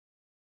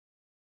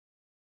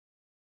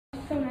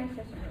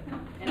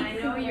And I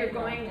know you're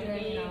going to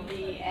be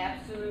the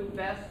absolute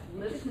best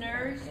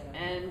listeners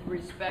and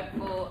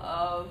respectful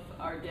of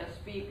our guest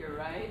speaker,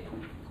 right?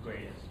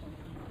 Greatest.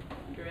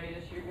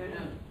 Greatest. You're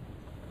gonna,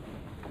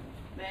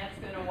 Matt's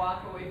gonna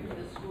walk away from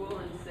the school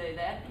and say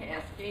that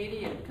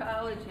Cascadian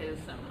College has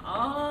some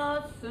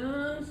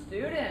awesome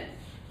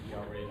students.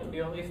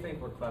 You at least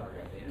think we're clever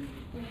at the end.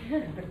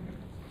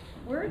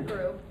 We're a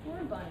group.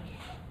 We're a bunch.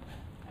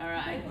 All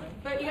right,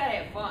 but you gotta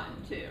have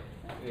fun too.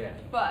 Yeah.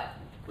 But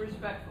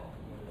respectful.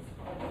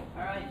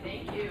 All right,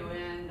 thank you,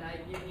 and I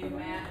give you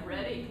Matt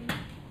ready.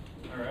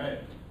 All right.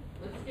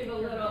 Let's give a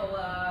little,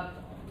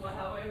 well,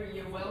 however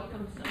you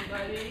welcome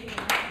somebody.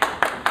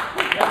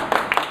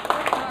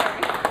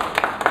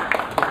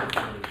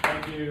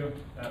 Thank you.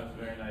 That was a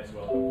very nice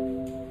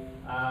welcome.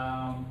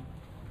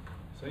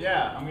 So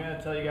yeah, I'm going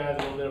to tell you guys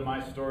a little bit of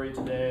my story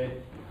today.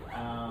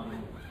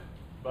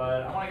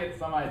 But I want to get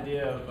some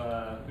idea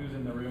of who's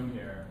in the room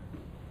here.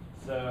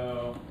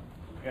 So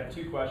I got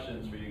two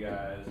questions for you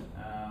guys.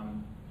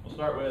 We'll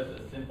start with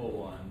a simple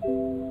one.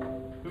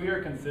 Who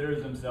here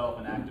considers himself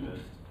an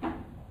activist? You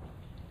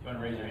want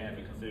to raise your hand if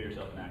you consider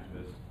yourself an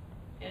activist?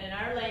 And in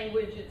our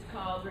language, it's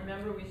called,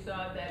 remember we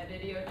saw that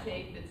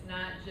videotape, it's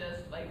not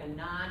just like a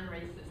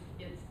non-racist,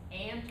 it's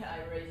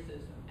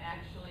anti-racism,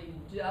 actually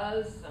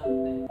does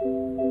something.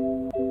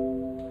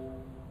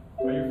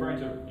 Are you referring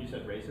to, you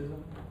said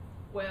racism?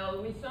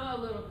 Well, we saw a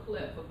little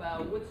clip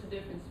about what's the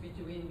difference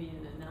between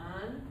being a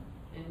non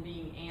and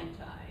being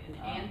anti. And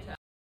anti.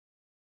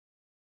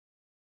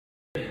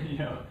 You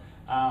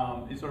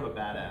know, he's sort of a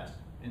badass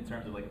in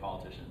terms of like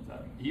politicians.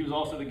 He was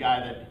also the guy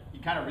that he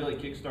kind of really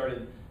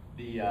kickstarted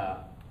the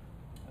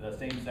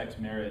same-sex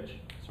marriage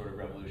sort of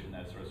revolution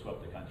that sort of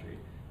swept the country.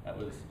 That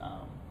was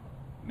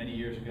many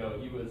years ago.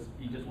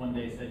 He just one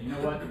day said, you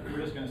know what,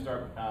 we're just going to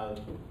start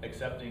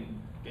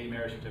accepting gay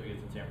marriage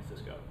certificates in San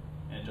Francisco,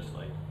 and it just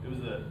like it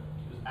was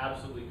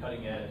absolutely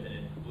cutting edge, and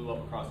it blew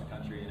up across the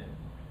country. And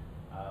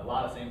a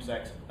lot of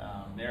same-sex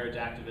marriage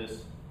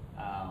activists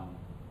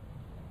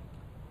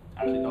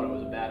actually thought it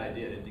was a bad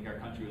idea. Didn't think our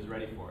country was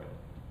ready for it.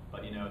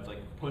 But you know, it's like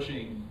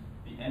pushing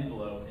the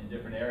envelope in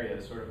different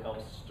areas sort of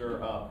helps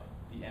stir up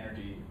the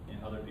energy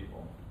in other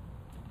people.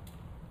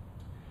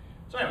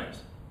 So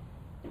anyways,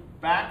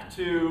 back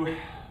to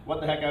what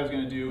the heck I was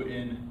going to do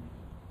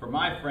for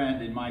my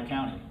friend in my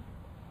county.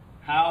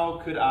 How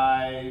could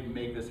I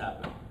make this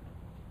happen?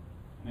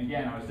 And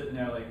again, I was sitting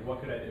there like, what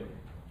could I do?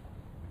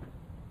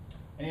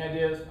 Any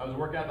ideas? I was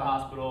working at the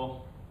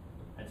hospital.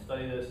 I'd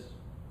study this.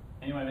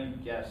 Anyone have any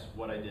guess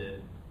what I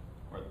did,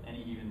 or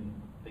any even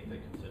things I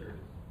considered?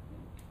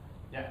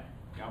 Yeah,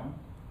 got one?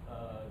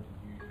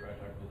 Did you try to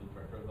talk to the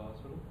director of the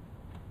hospital?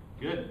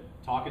 Good.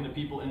 Talking to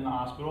people in the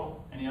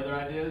hospital. Any other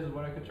ideas of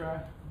what I could try?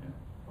 Yeah.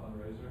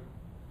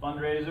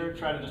 Fundraiser.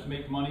 Try to just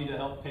make money to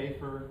help pay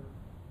for,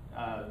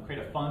 create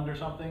a fund or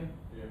something.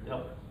 Yeah. To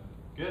help.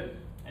 Good.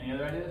 Any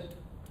other ideas?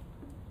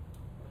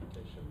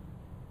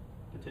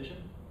 Petition?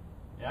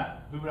 Yeah?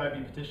 Who would I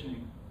be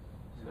petitioning?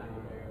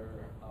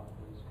 Mayor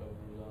office,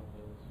 governor's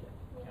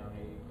office,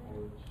 county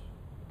courts.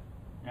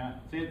 Yeah,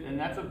 see, and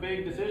that's a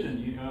big decision.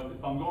 You know,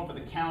 if I'm going for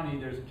the county,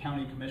 there's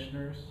county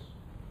commissioners.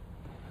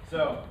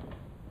 So,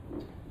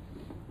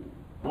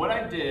 what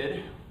I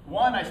did,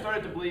 one, I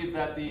started to believe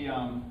that the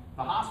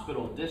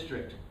hospital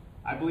district,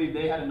 I believe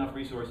they had enough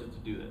resources to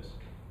do this.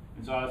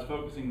 And so I was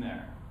focusing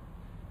there.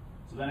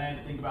 So then I had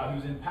to think about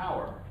who's in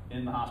power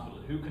in the hospital,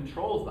 who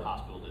controls the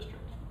hospital district.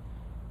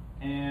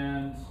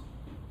 And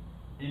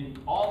in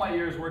all my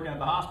years working at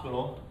the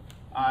hospital,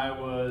 I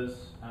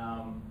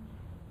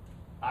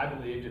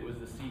believed it was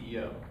the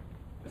CEO.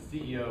 The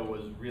CEO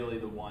was really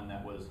the one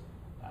that was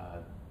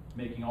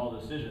making all the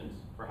decisions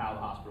for how the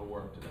hospital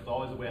worked. That's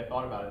always the way I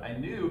thought about it. I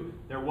knew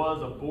there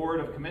was a board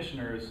of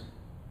commissioners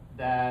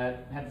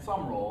that had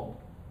some role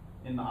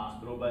in the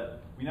hospital,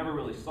 but we never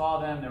really saw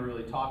them, never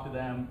really talked to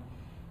them.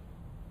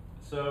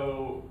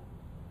 So,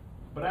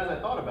 but as I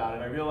thought about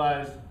it, I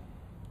realized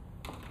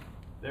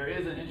there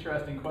is an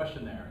interesting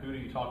question there. Who do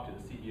you talk to,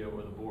 the CEO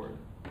or the board?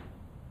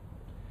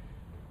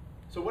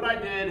 So what I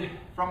did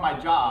from my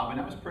job, and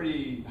I was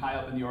pretty high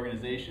up in the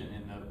organization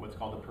in what's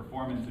called the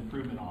Performance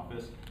Improvement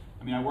Office.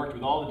 I mean, I worked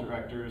with all the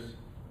directors,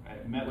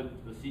 I met with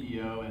the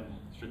CEO and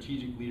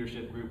Strategic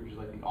Leadership Group, which is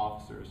like the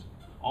officers,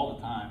 all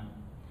the time.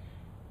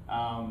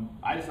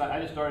 I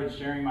just started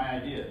sharing my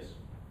ideas.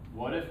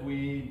 What if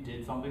we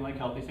did something like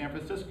Healthy San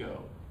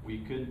Francisco? We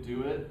could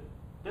do it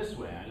this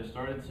way. I just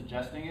started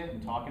suggesting it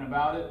and talking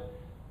about it.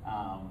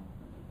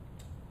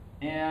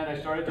 And I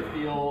started to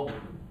feel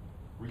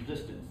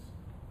resistance.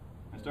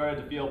 I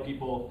started to feel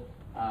people,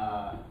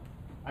 I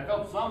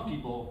felt some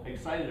people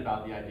excited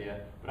about the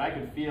idea, but I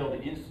could feel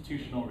the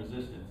institutional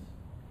resistance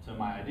to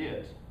my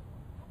ideas.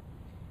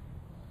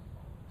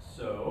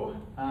 So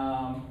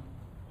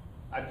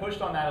I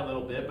pushed on that a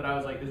little bit, but I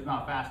was like, this is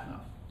not fast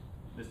enough.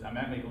 I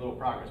might make a little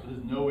progress, but this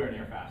is nowhere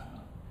near fast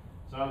enough.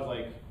 So I was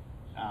like,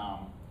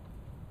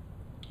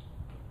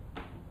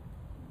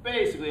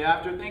 basically,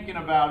 after thinking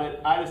about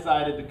it, I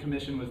decided the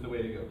commission was the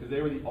way to go because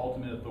they were the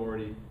ultimate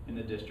authority in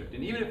the district.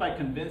 And even if I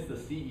convinced the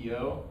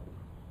CEO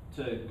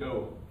to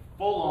go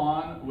full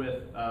on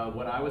with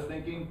what I was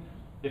thinking,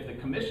 if the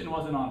commission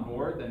wasn't on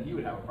board, then he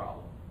would have a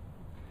problem.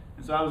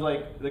 And so I was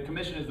like, the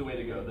commission is the way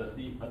to go.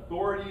 The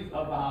authorities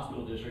of the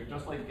hospital district,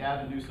 just like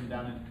Gavin Newsom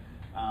down in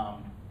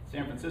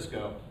San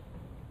Francisco,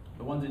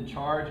 the ones in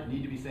charge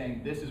need to be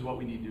saying, this is what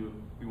we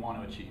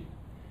want to achieve.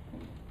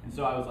 And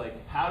so I was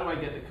like, how do I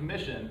get the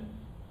commission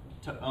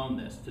to own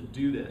this, to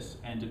do this,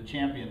 and to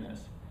champion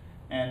this?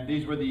 And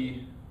these were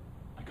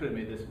I could have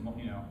made this,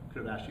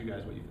 could have asked you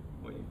guys what you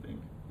think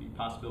the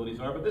possibilities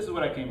are, but this is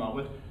what I came up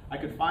with. I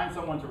could find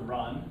someone to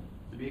run,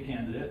 to be a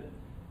candidate,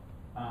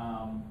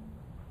 and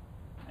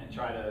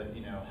try to,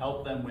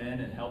 help them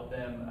win and help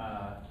them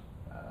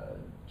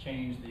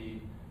change the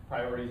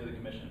priorities of the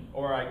commission.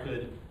 Or I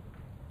could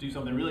do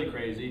something really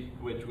crazy,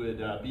 which would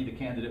be the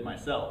candidate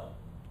myself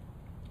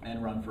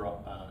and run for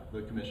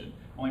the commission.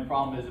 Only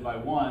problem is if I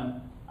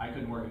won, I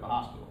couldn't work at the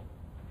hospital.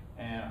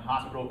 And a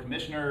hospital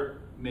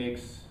commissioner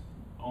makes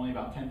only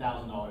about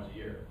 $10,000 a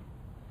year.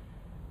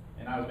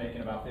 And I was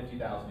making about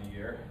 $50,000 a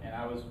year, and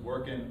I was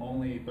working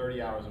only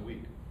 30 hours a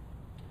week.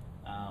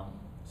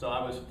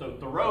 So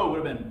Thoreau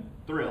would have been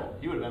thrilled.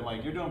 He would have been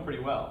like, you're doing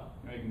pretty well.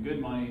 You're making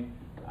good money,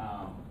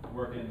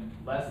 working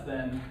less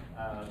than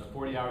the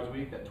 40 hours a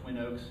week that Twin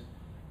Oaks,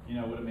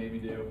 would have made me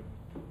do.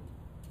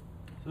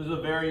 So this is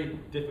a very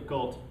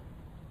difficult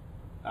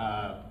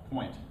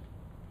point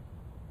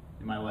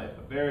in my life,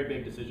 a very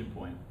big decision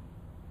point.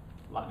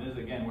 This is,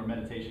 again, where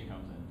meditation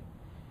comes in.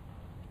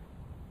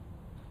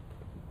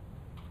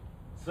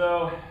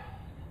 So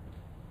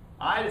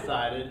I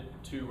decided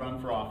to run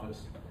for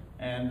office,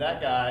 and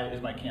that guy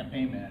is my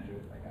campaign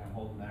manager, that guy I'm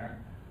holding there.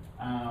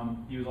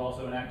 He was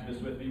also an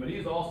activist with me, but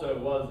he also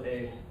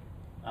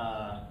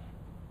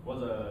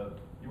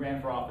he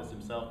ran for office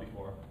himself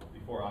before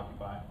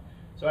Occupy.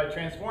 So I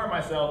transformed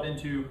myself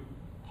into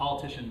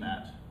politician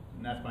Matt,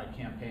 and that's my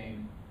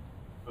campaign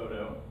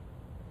photo.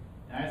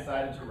 And I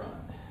decided to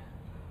run.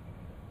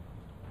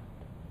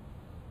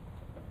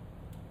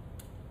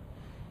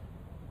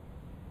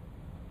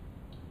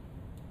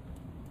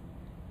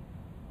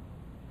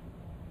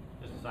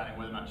 Just deciding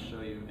whether or not to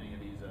show you any of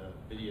these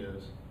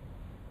videos.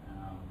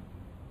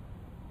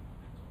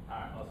 All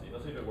right,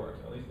 let's see if it works.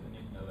 At least I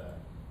need to know that.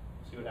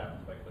 See what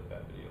happens if I click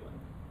that video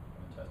link.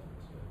 I'm gonna test it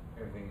this way.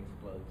 Everything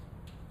explodes.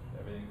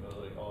 Everything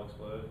will like all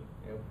explode.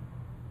 Yep.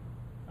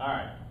 All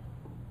right.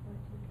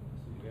 Let's see.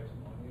 Do we have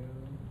some audio?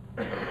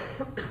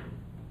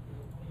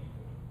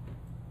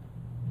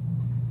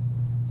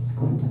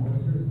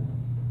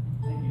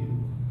 Thank you.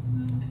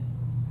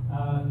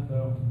 So,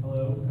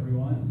 hello,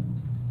 everyone.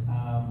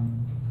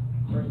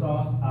 First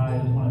off, I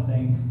just want to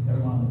thank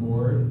everyone on the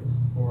board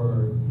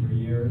for your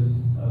years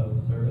of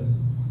service,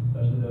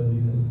 especially those of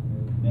you that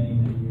many,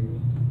 many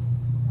years.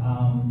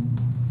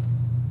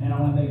 And I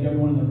want to thank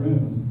everyone in the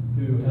room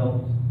who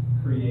helped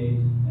create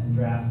and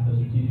draft the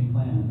strategic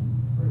plan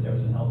for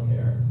Jefferson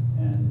Healthcare,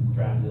 and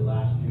drafted it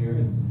last year,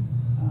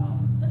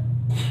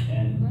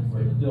 and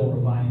we're still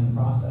refining the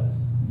process.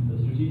 The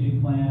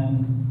strategic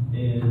plan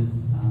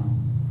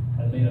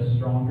has made us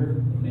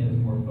stronger, has made us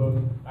more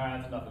focused. All right,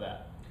 that's enough of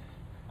that.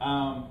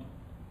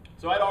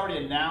 So I'd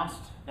already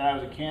announced that I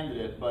was a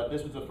candidate, but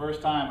this was the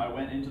first time I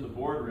went into the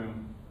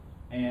boardroom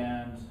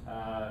and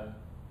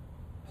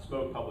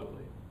spoke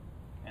publicly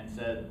and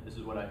said, this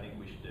is what I think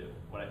we should do,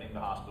 what I think the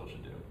hospital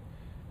should do.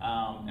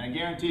 And I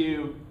guarantee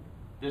you,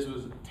 this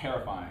was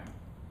terrifying,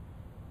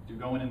 to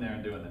going in there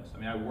and doing this. I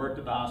mean, I worked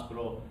at the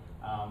hospital,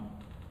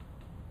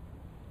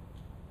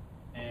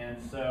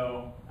 and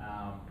so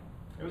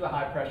it was a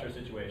high pressure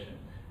situation.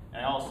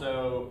 And I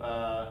also,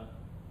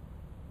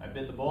 I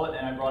bit the bullet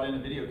and I brought in a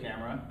video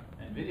camera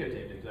and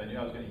videotaped it because I knew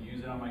I was going to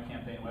use it on my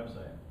campaign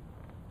website.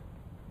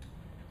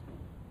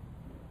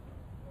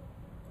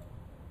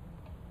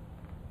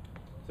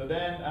 So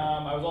then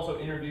I was also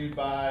interviewed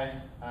by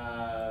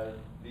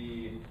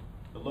the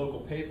local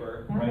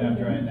paper right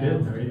after I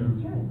announced.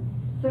 Good.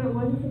 So it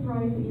was a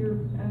surprise that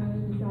you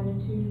decided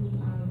to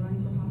run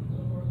for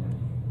hospital board.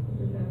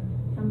 Is this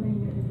a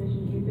decision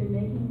you've been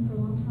making for a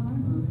long time,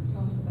 or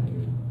tell us about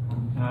your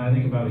process? I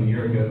think about a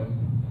year ago,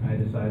 I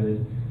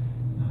decided.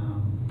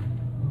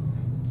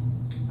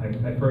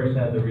 I first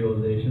had the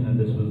realization that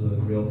this was a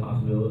real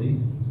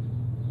possibility,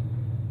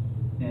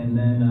 and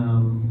then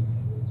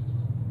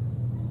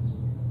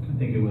I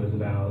think it was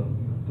about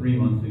 3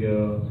 months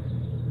ago.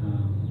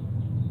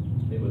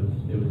 It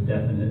was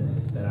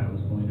definite that I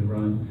was going to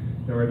run.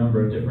 There were a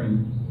number of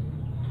different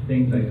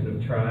things I could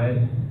have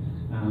tried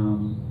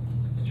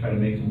to try to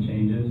make some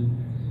changes.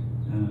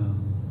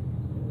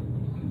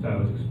 So I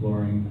was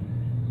exploring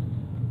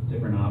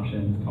different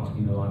options,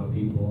 talking to a lot of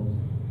people.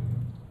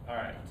 All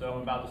right, so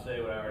I'm about to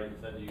say what I already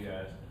said to you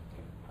guys,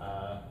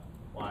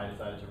 why I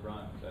decided to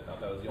run, because I thought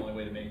that was the only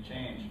way to make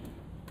change.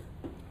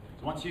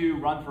 So once you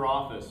run for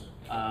office,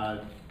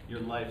 your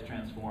life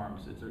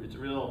transforms. It's a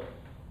real,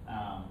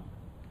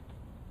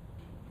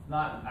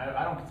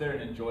 I don't consider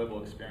it an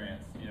enjoyable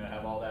experience, to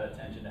have all that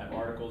attention, to have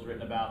articles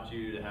written about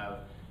you, to have,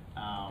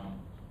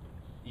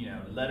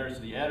 letters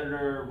to the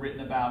editor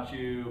written about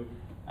you.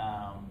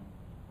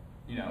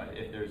 you know,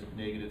 if there's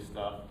negative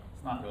stuff,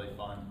 it's not really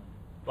fun.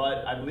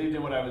 But I believed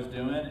in what I was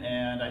doing,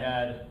 and I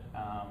had,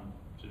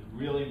 which is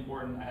really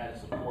important, I had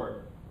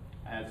support.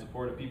 I had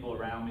support of people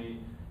around me.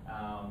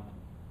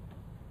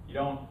 You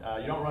don't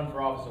run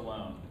for office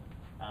alone.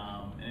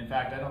 And in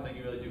fact, I don't think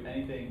you really do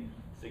anything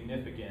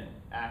significant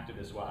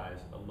activist-wise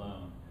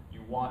alone.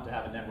 You want to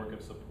have a network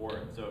of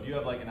support. So if you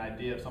have like an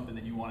idea of something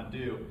that you want to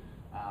do,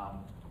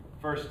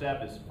 first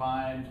step is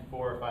find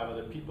 4 or 5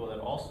 other people that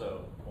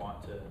also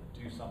want to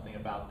do something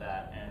about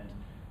that. And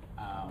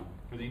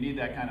because you need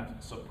that kind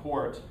of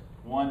support,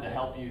 one, to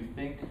help you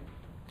think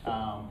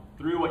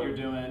through what you're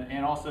doing,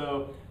 and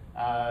also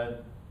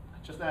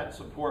just that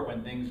support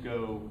when things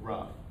go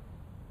rough.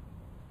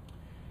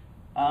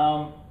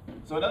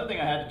 So another thing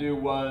I had to do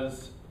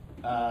was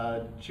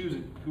choose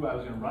who I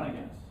was going to run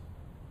against.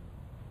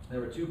 There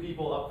were 2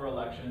 people up for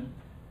election,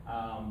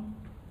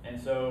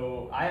 and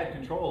so I had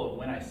control of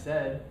when I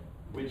said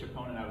which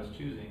opponent I was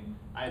choosing.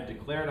 I had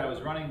declared I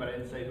was running, but I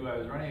didn't say who I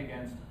was running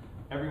against.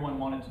 Everyone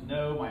wanted to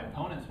know, my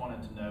opponents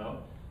wanted to know,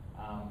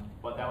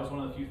 but that was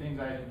one of the few things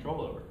I had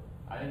control over.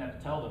 I didn't have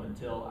to tell them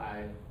until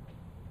I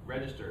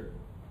registered,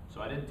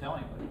 so I didn't tell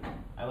anybody.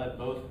 I let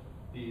both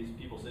these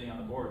people sitting on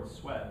the board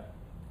sweat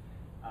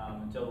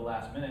until the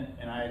last minute,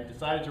 and I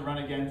decided to run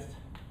against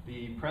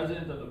the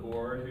president of the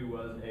board, who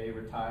was a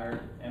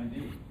retired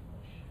MD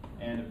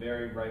and a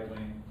very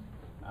right-wing,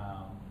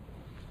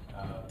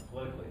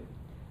 politically,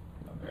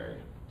 a very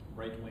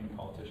right-wing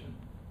politician.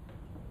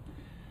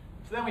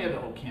 So then we had the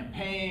whole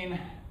campaign,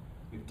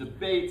 we have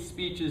debates,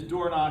 speeches,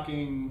 door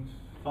knocking,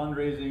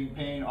 fundraising,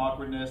 pain,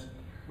 awkwardness.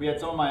 We had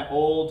some of my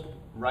old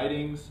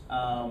writings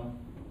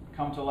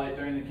come to light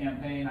during the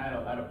campaign. I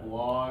had a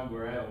blog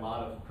where I had a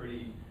lot of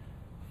pretty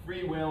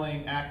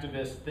freewheeling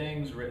activist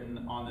things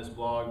written on this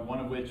blog, one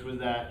of which was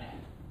that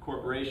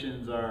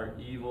corporations are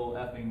evil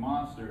effing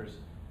monsters.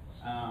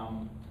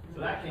 So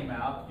that came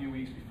out a few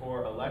weeks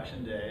before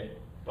Election Day,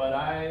 but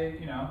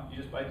you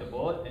just bite the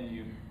bullet and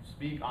you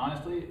speak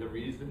honestly. The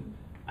reason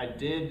I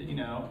did,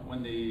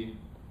 when the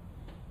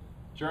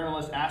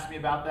journalist asked me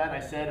about that, I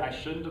said I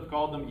shouldn't have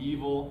called them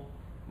evil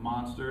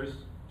monsters.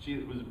 She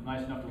was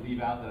nice enough to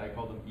leave out that I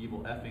called them evil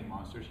effing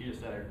monsters. She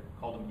just said I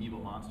called them evil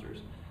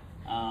monsters.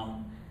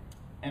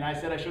 And I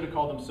said I should have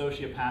called them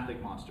sociopathic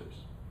monsters.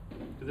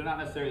 Because they're not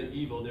necessarily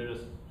evil, they're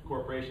just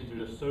corporations,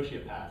 they're just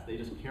sociopaths. They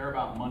just care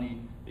about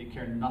money, they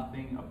care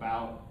nothing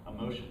about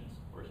emotions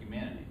or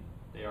humanity.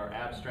 They are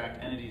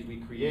abstract entities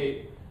we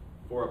create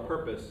for a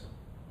purpose.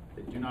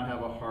 They do not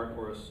have a heart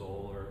or a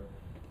soul,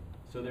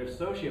 so they're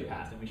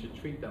sociopaths, and we should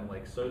treat them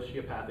like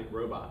sociopathic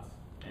robots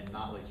and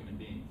not like human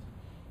beings,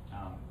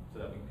 so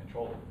that we can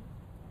control them.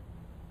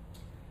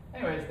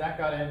 Anyways, that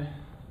got in,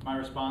 my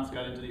response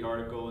got into the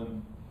article,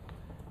 and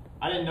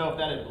I didn't know if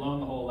that had blown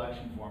the whole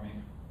election for me,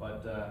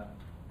 but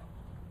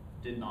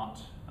did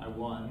not. I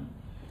won.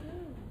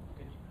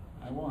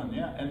 I won,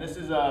 yeah. And this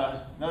is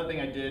another thing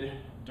I did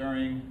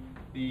during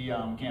the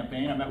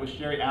campaign. I met with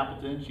Sherry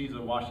Appleton. She's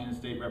a Washington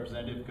State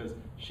representative because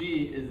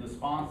she is the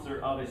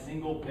sponsor of a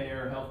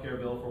single-payer healthcare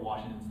bill for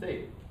Washington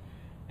State.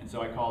 And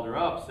so I called her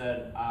up,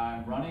 said,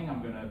 I'm running.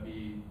 I'm going to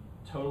be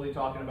totally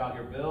talking about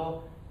your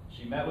bill.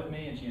 She met with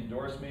me and she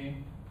endorsed me.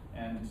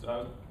 And so I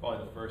was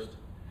probably the first,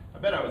 I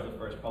bet I was the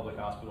first public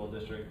hospital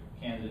district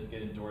candidate to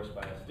get endorsed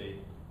by a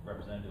state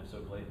representative so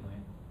blatantly.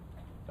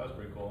 That was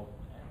pretty cool.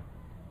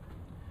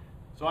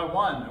 So I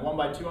won. I won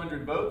by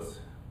 200 votes.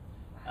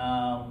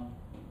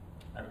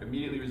 I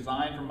immediately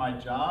resigned from my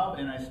job,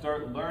 and I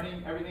start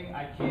learning everything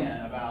I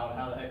can about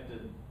how the heck to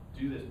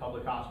do this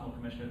public hospital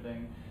commissioner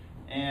thing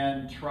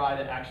and try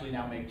to actually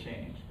now make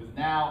change. Because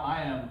now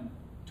I am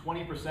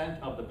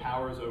 20% of the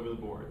powers over the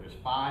board. There's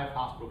 5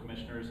 hospital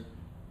commissioners,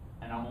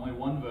 and I'm only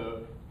 1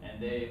 vote,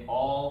 and they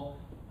all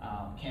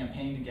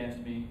campaigned against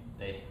me.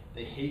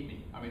 They hate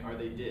me. Or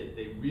they did.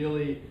 They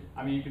really,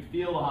 you could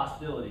feel the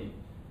hostility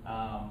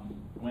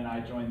when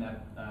I joined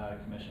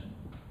that commission.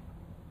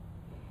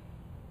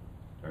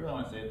 I really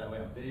want to say it that way.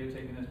 I'm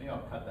videotaping this. Maybe I'll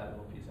cut that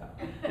little piece out.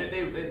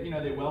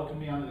 They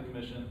welcomed me onto the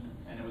commission,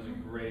 and it was a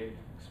great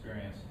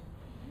experience.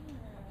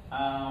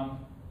 And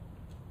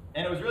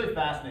it was really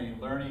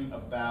fascinating learning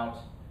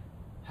about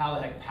how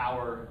the heck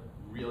power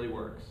really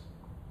works.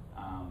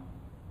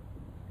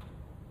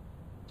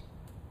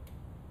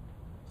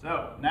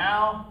 So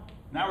now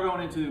we're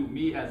going into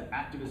me as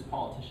activist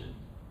politician.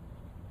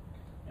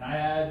 And I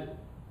had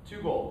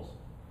 2 goals.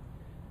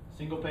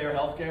 Single-payer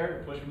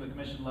healthcare, push from the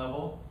commission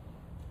level,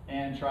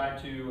 and try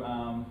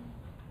to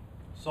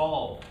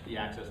solve the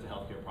access to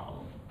healthcare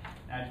problem.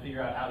 And I had to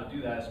figure out how to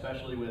do that,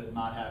 especially with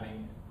not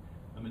having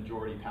the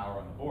majority power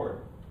on the board.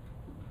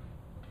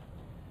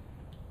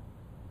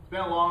 It's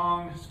been a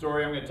long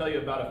story. I'm going to tell you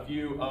about a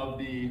few of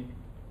the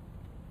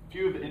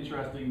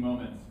interesting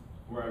moments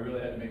where I really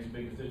had to make some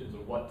big decisions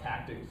of what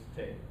tactics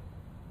to take.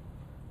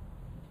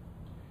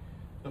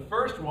 The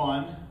first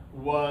one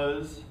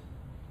was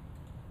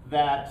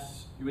that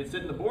you would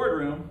sit in the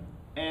boardroom,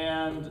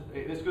 and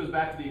this goes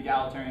back to the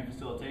egalitarian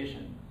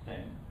facilitation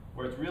thing,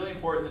 where it's really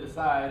important to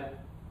decide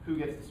who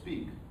gets to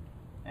speak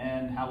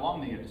and how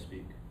long they get to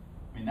speak.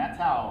 I mean, that's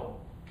power,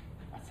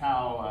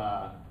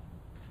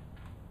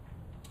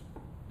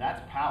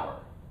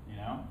 you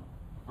know?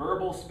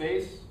 Verbal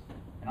space,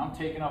 and I'm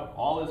taking up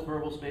all this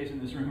verbal space in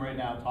this room right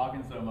now,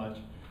 talking so much.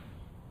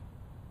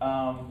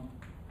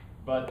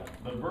 But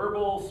the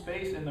verbal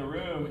space in the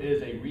room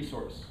is a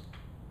resource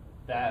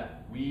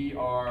that we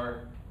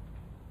are,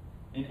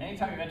 in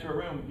anytime you enter a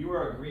room, you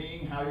are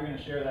agreeing how you're going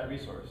to share that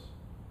resource.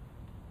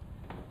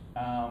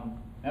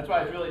 That's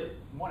why it's really,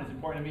 it's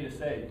important to me to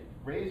say,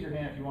 raise your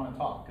hand if you want to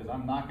talk, because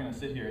I'm not going to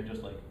sit here and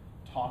just like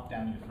talk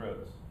down your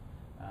throats.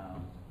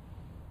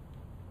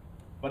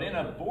 But in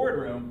a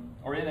boardroom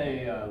or in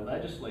a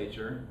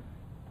legislature,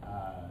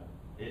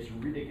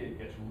 it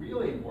gets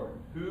really important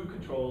who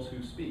controls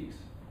who speaks.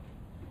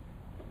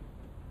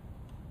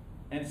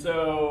 And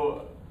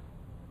so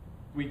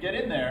we get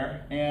in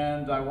there,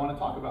 and I want to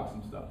talk about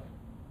some stuff.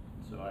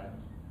 So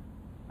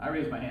I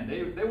raised my hand.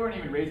 They weren't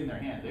even raising their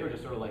hand. They were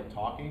just sort of like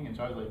talking, and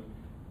so I was like,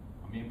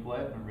 I'm being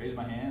polite, I'm going to raise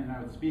my hand, and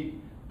I would speak.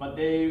 But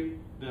the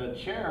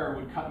chair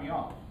would cut me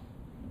off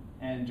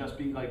and just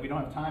be like, we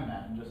don't have time,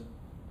 Matt, and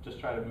just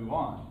try to move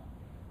on.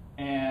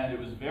 And it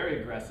was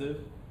very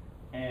aggressive,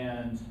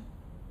 and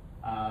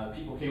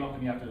people came up to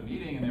me after the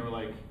meeting, and they were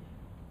like,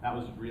 that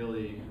was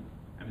really,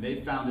 I mean,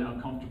 they found it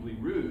uncomfortably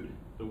rude,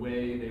 the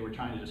way they were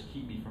trying to just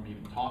keep me from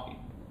even talking.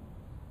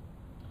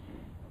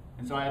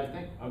 And so I had to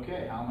think,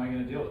 okay, how am I going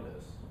to deal with this?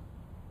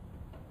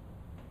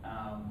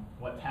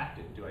 What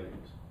tactic do I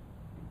use?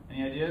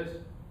 Any ideas?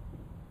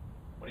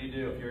 What do you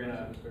do if you're in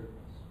a...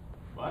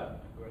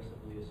 What?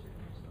 Aggressively assert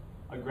yourself.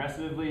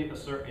 Aggressively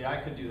assert, yeah, I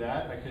could do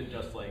that. I could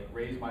just like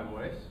raise my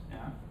voice,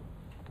 yeah.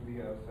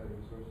 Maybe outside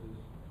resources.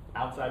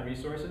 Outside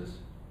resources?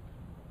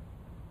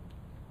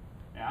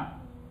 Yeah.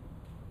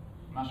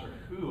 I'm not sure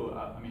who,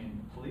 I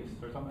mean, police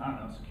or something, I don't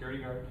know, security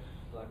guard?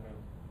 Black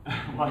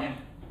man. What?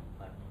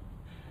 Black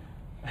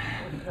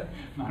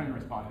I'm not even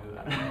responding to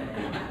that.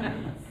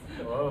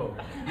 Whoa.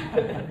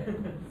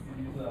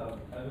 Use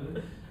evidence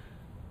to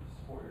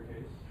support your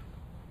case.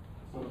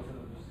 So instead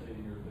of just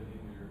stating your opinion,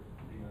 you're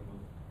putting them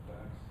with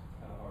facts. It's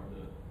kind of hard to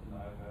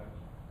deny a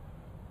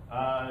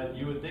fact.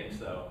 You would think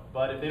so,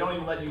 but if they don't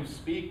even let you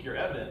speak your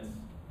evidence,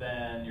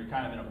 then you're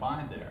kind of in a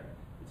bind there.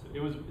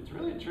 It's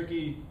really a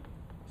tricky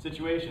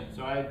situation.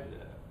 So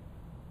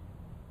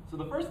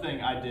the first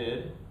thing I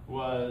did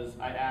was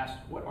I asked,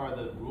 what are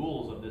the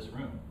rules of this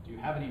room? Do you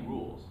have any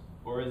rules?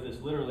 Or is this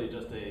literally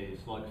just a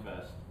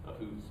slugfest of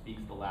who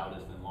speaks the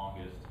loudest and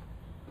longest?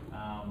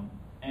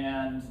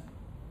 And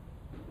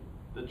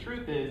the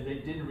truth is, they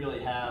didn't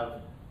really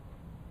have,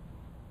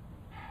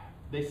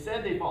 they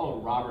said they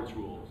followed Robert's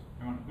rules.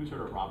 Everyone, who's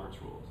heard of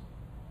Robert's rules?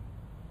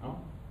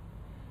 No?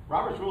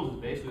 Robert's rules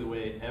is basically the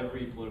way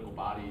every political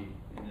body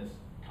in this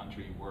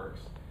country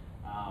works.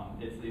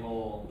 It's the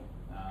whole,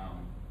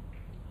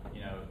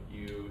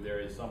 there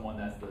is someone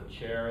that's the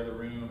chair of the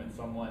room, and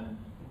someone,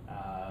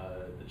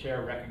 the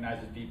chair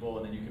recognizes people,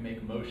 and then you can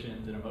make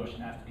motions, and a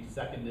motion has to be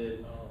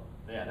seconded. Oh.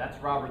 Yeah, that's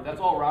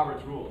all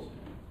Robert's rules.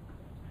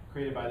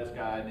 Created by this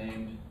guy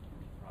named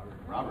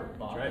Robert.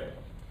 That's right.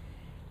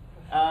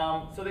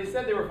 So they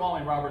said they were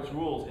following Robert's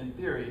rules in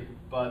theory,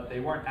 but they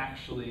weren't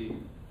actually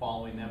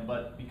following them.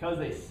 But because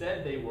they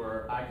said they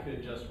were, I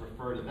could just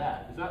refer to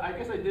that. So I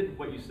guess I did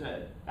what you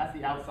said. That's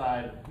the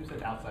outside. Who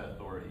said outside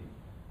authority?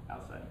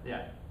 Outside.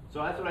 Yeah.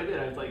 So that's what I did.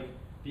 I was like,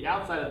 the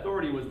outside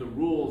authority was the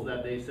rules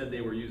that they said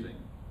they were using,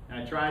 and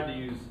I tried to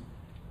use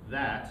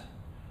that.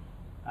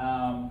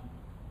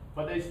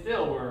 But they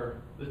still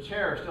were. The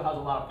chair still has a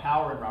lot of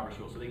power in Robert's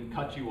rules, so they can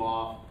cut you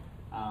off.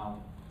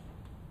 And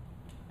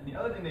the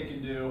other thing they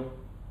can do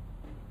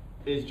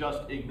is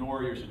just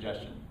ignore your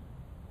suggestion.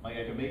 Like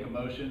I could make a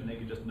motion, and they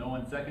could just, no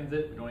one seconds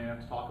it, we don't even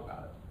have to talk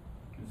about it.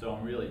 And so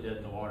I'm really dead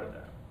in the water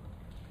there.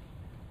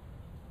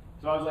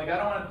 So I was like, I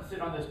don't want to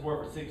sit on this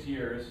board for 6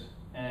 years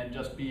and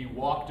just be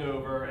walked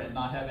over and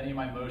not have any of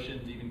my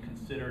motions even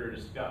considered or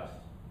discussed.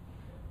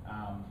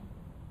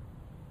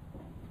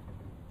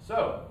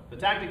 So the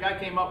tactic I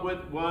came up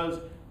with was,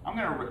 I'm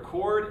going to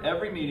record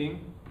every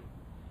meeting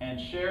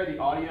and share the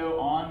audio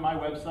on my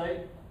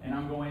website, and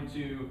I'm going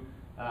to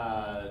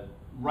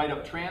write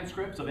up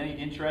transcripts of any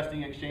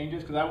interesting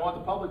exchanges, because I want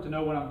the public to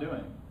know what I'm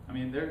doing. I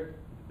mean,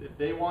 if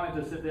they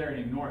wanted to sit there and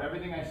ignore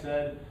everything I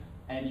said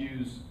and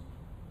use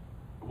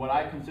what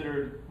I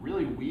considered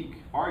really weak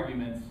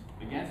arguments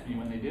against me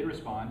when they did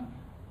respond,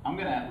 I'm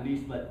going to at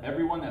least let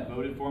everyone that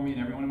voted for me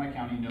and everyone in my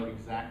county know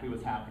exactly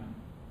what's happening.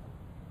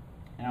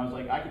 And I was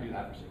like, I could do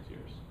that for 6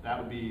 years. That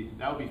would be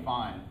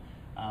fine.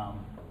 Because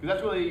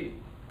that's really,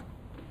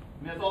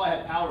 that's all I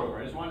had power over.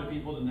 I just wanted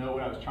people to know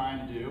what I was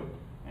trying to do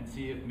and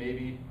see if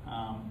maybe,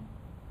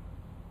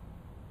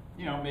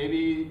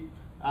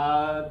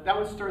 that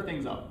would stir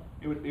things up.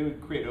 It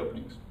would create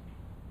openings.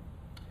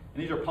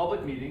 And these are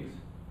public meetings.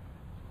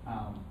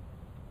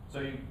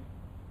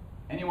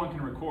 Anyone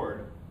can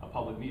record a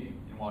public meeting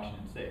in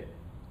Washington State.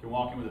 You can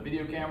walk in with a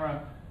video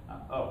camera.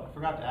 I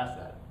forgot to ask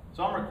that.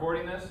 So I'm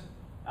recording this.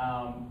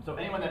 So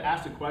anyone that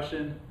asks a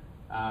question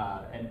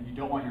and you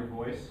don't want your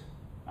voice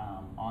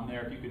on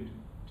there, if you could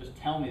just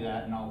tell me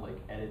that, and I'll like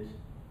edit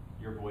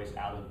your voice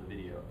out of the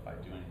video if I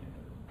do anything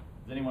with it.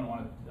 Does anyone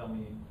want to tell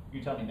me? You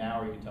can tell me now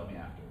or you can tell me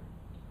after.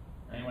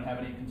 Anyone have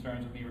any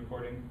concerns with me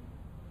recording?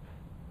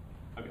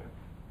 Okay.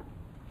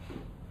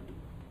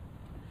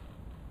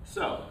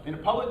 So, in a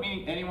public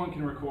meeting, anyone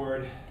can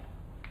record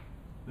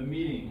the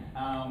meeting.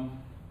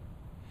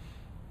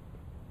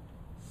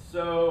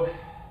 So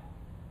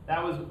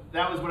that was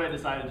what I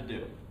decided to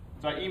do.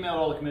 So I emailed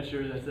all the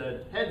commissioners. I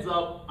said, heads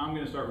up, I'm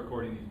going to start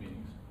recording these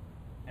meetings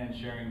and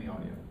sharing the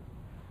audio.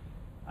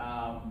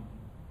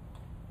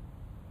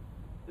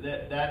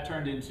 That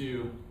turned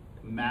into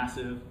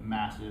massive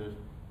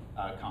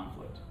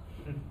conflict.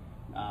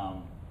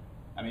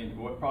 I mean,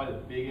 probably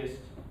the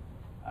biggest,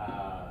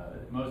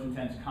 most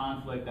intense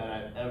conflict that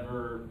I've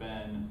ever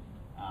been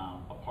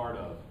a part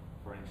of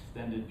for an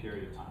extended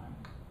period of time.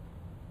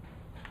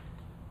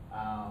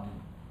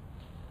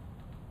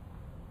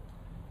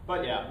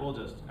 But yeah, we'll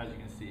just, as you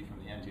can see from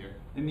the end here.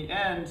 In the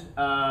end,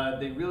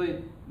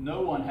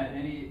 no one had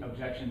any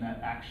objection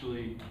that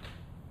actually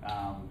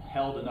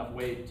held enough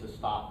weight to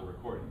stop the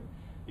recording.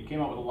 They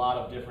came up with a lot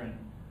of different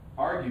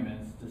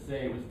arguments to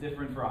say it was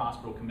different for a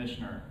hospital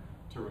commissioner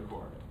to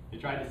record. They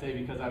tried to say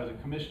because I was a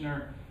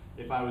commissioner,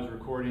 if I was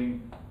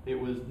recording, it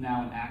was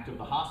now an act of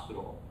the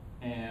hospital,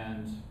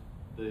 and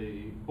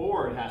the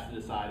board has to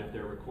decide if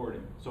they're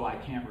recording. So I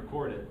can't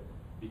record it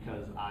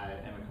because I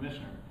am a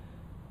commissioner.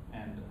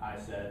 And I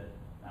said,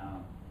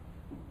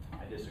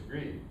 I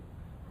disagree.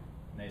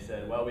 And they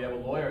said, well, we have a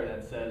lawyer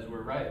that says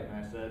we're right. And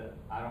I said,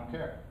 I don't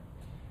care.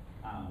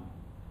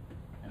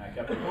 And I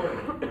kept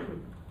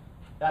recording.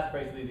 That's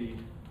basically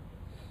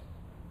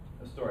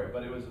the story,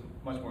 but it was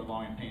much more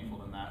long and painful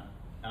than that.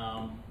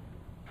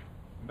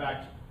 In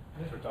fact,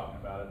 since we're talking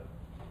about it,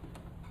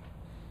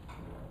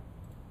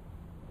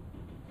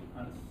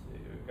 let's see,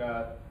 we've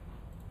got.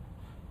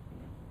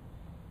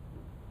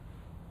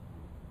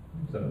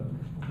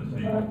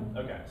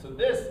 Okay, so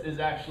this is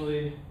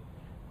actually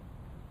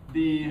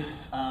the.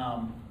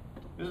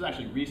 This is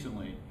actually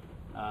recently.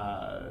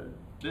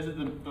 This is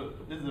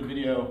a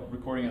video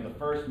recording of the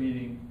first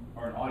meeting,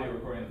 or an audio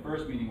recording of the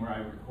first meeting where I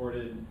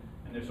recorded,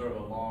 and there's sort of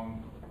a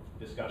long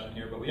discussion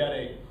here. But we had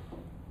a.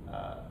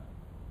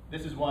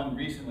 This is one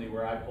recently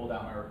where I pulled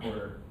out my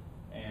recorder,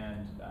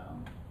 and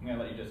I'm going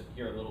to let you just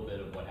hear a little bit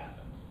of what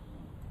happened.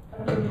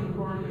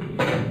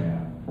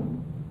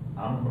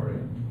 I'm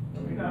recording.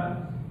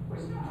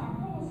 It's not our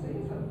policy,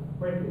 is it?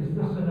 Wait, is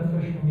this an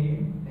official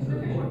meeting? It's an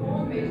official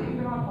board meeting,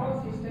 but our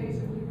policy states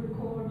that we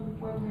record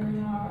when we're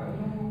in our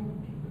normal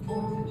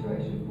board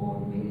situation,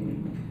 board meeting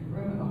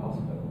room at the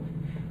hospital.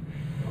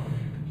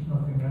 There's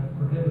nothing that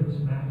prohibits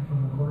Matt from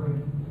recording.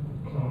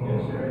 So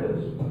Yes, there is.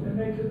 It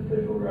makes it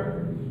official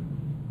record.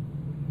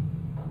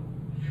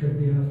 Should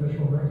be an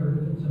official record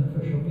if it's an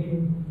official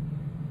meeting.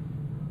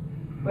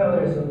 Well,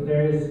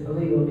 there is a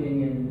legal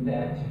opinion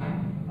that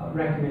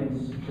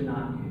recommends to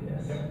not do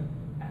this,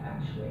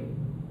 actually,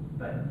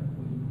 but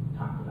we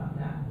talked about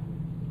that,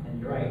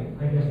 and you're right.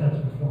 I guess that's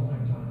before my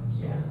time.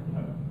 So. Yeah.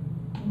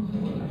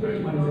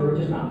 We're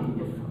just not being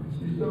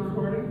different. You still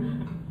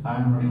recording?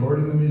 I'm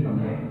recording the meeting.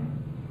 Okay.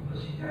 I'll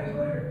see you guys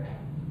later.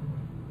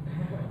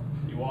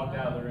 He walked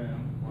out of the room.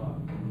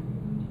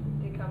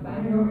 Did you come I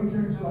back? know he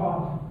turns it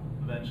off.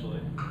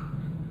 Eventually.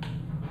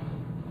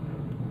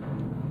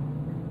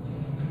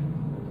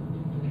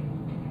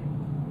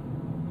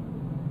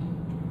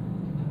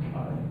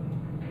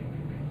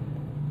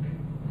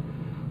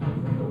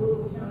 The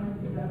little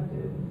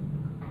counterproductive.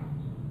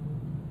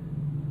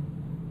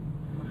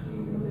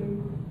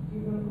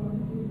 You really want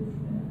to do this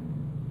now?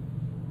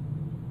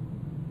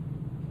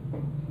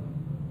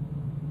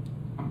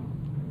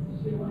 Is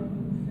she like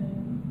the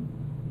same?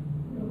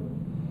 Really?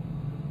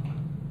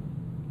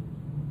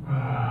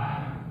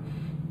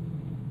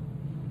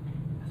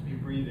 That's me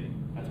breathing.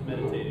 That's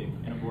meditating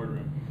in a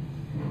boardroom.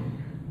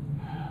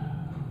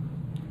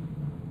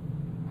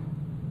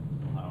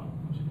 I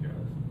should hear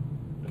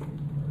this.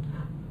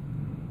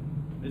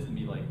 This is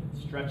me like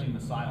stretching the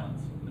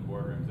silence in the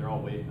boardrooms. They're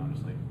all waiting. I'm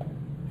just like, I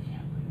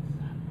can't believe this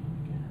is happening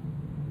again.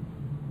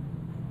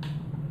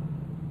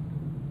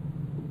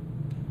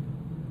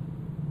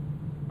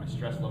 My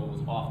stress level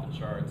was off the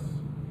charts.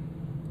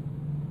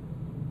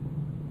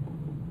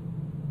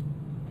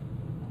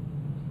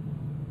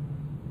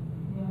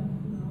 Yes,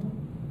 no.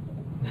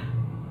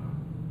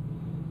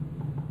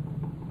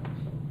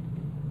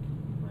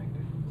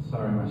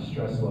 Sorry, my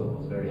stress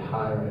level is very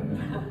high right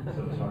now,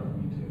 so it's hard for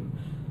me to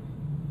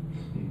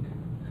speak.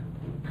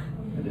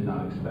 I did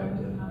not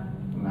expect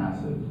a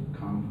massive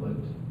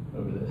conflict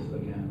over this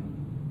again.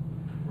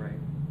 Right.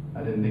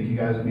 I didn't think you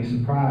guys would be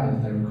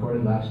surprised. I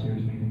recorded last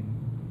year's meeting,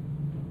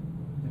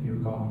 if you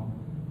recall.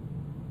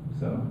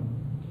 So,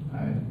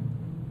 I've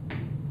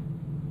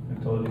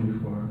told you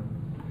before.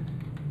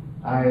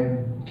 I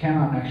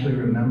cannot actually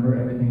remember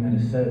everything that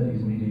is said at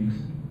these meetings,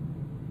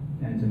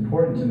 and it's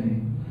important to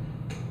me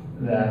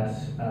that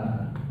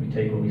we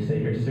take what we say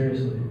here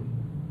seriously,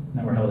 and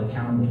that we're held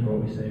accountable for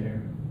what we say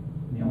here.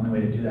 And the only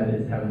way to do that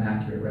is to have an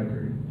accurate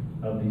record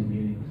of these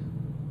meetings.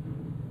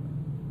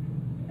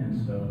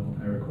 And so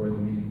I record the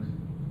meetings.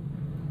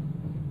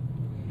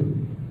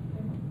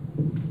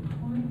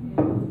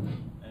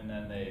 And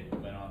then they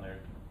went on their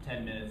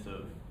 10 minutes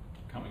of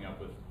coming up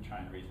with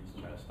trying reasons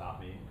to try to stop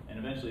me. And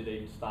eventually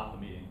they stopped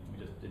the meeting. We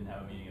just didn't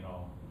have a meeting at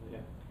all. Yeah.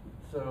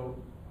 So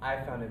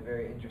I found it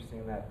very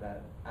interesting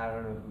that I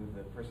don't know who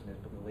the person is,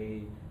 but the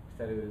lady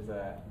said it was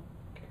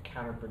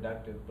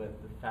counterproductive.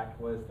 But the fact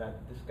was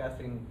that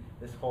discussing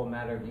this whole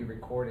matter of you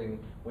recording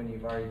when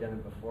you've already done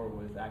it before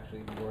was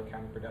actually more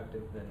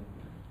counterproductive than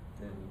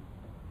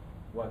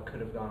what could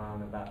have gone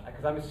on about.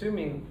 Because I'm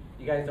assuming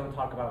you guys don't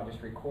talk about just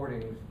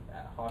recordings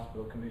at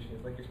hospital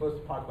commissions. Like you're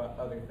supposed to talk about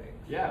other things.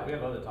 Yeah, we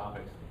have other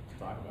topics to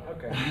talk about.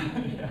 Okay.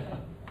 Yeah.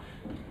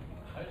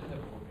 I just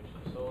have one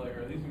question. So like,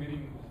 are these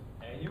meetings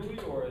annually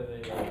or are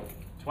they like?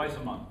 Twice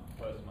a month.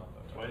 Twice a month.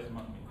 Okay. Twice a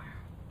month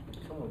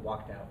meeting. Someone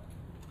walked out.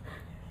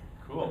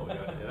 Cool.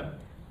 Yeah.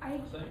 I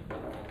just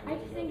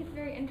think it's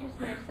very interesting.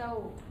 They're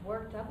so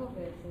worked up over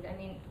this. I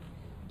mean,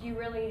 do you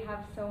really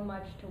have so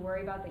much to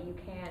worry about that you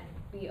can't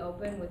be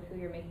open with who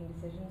you're making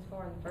decisions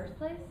for in the first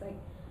place? Like,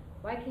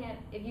 why can't,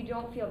 if you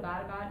don't feel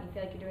bad about it and you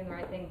feel like you're doing the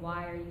right thing,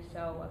 why are you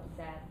so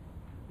upset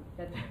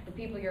that the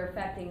people you're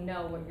affecting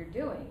know what you're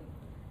doing?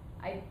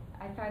 I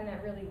find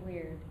that really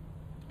weird.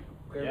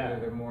 Clearly, Yeah.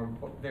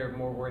 they're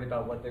more worried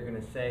about what they're going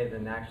to say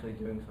than actually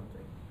doing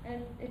something.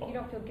 And if you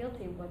don't feel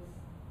guilty, what's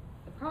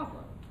the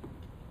problem?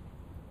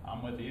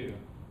 I'm with you.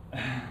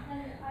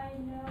 And I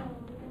know,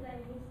 because I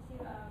used to be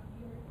a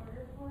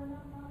reporter for a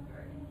nonprofit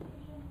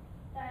organization,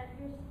 that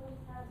you're supposed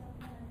to have some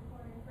kind of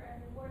recording for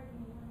every board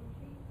meeting when you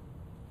treat.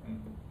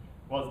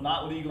 Well, it's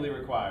not legally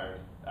required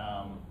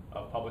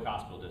of public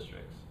hospital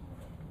districts,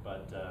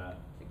 but so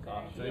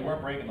they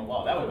weren't breaking the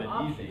law. That would have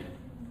been easy.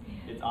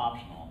 It's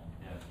optional.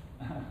 Yes.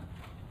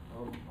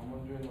 I'm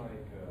wondering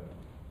like,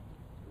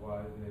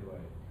 why do they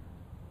like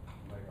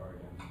our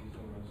empty so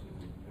much?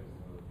 Is it because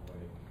of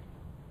like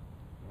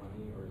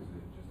money or is it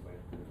just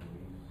like their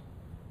beliefs?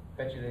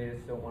 Bet you they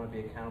just don't want to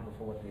be accountable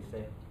for what they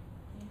say.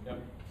 Yep.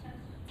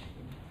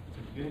 It's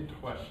a good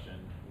question.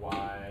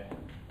 Why?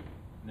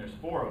 And there's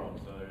 4 of them,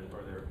 so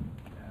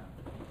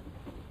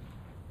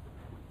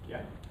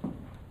yeah.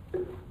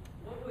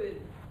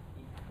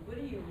 What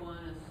do you want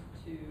us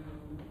to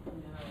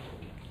know,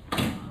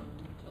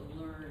 to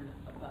learn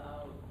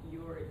about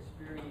your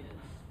experience,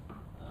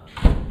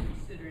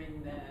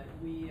 considering that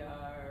we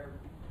are,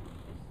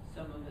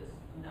 some of us,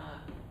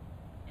 not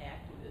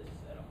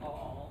activists at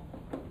all,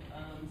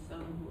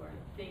 some who are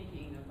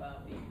thinking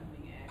about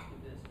becoming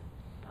activists?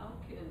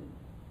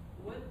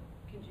 What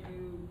could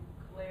you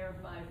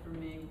clarify for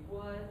me?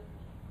 What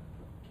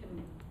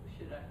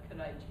could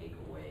I take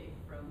away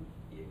from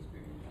the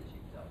experiences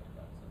you've talked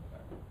about so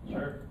far?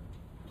 Sure.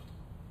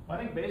 Well, I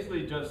think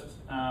basically just,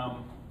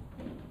 one,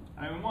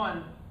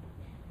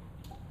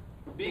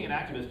 being an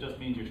activist just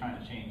means you're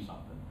trying to change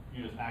something.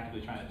 You're just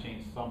actively trying to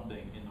change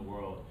something in the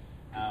world.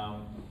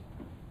 And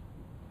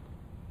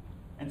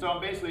so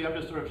I'm just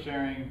sort of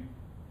sharing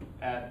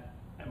at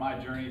my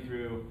journey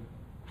through,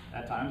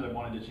 at times I've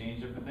wanted to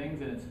change different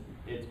things, and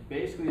it's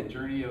basically a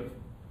journey of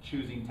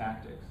choosing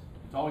tactics.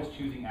 It's always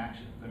choosing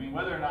actions. I mean,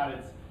 whether or not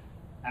it's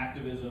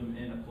activism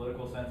in a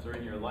political sense or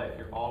in your life,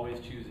 you're always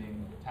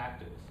choosing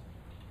tactics.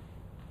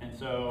 And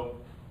so,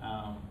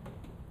 I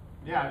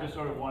just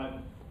sort of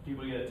wanted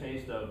people to get a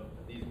taste of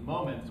these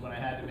moments when I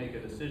had to make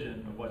a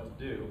decision of what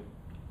to do,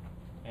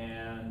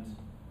 and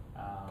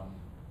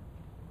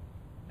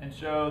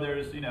show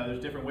there's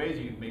different ways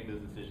you can make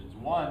those decisions.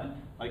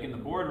 One, like in the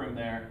boardroom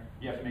there,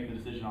 you have to make the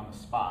decision on the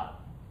spot.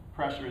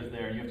 Pressure is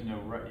there, and you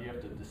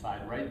have to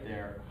decide right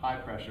there, high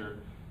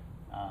pressure.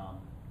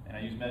 And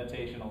I use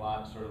meditation a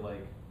lot, sort of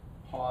like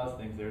pause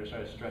things there to try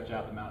to stretch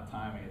out the amount of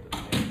time I get to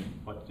think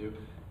what to do.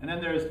 And then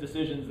there's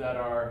decisions that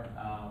are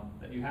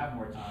that you have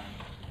more time,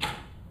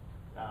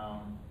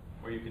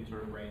 where you can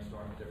sort of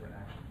brainstorm different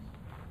actions.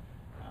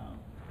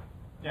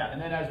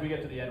 And then as we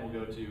get to the end, we'll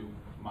go to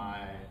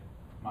my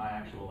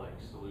actual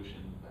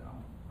solution.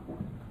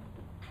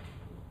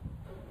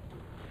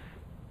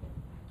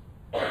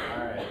 All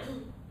right.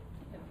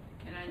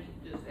 Can I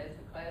just ask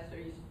the class, are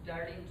you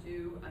starting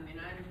to,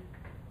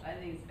 I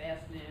think it's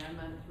fascinating, I'm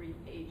on 3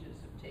 pages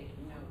of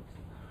taking notes.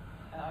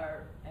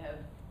 Have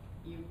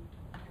you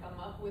come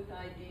up with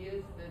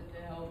ideas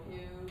to help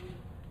you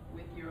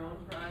with your own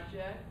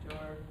project,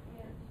 or?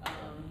 Yes.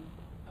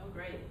 Oh,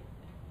 great.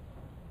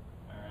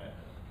 All right.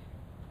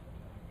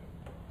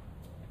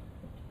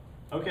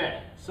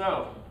 Okay,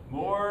 so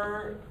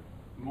more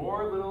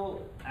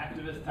little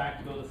activist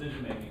tactical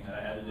decision making that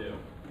I had to do.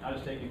 I'll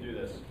just take you through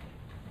this.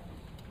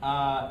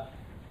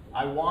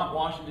 I want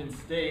Washington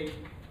State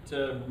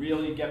to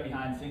really get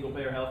behind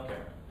single-payer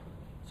healthcare.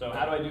 So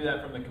how do I do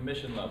that from the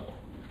commission level?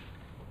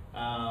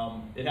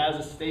 It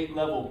has a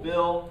state-level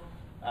bill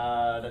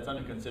that's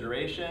under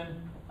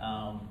consideration.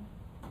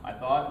 I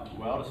thought,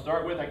 well, to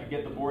start with, I could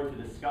get the board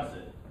to discuss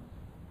it.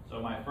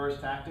 So my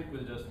first tactic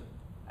was just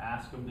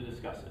ask them to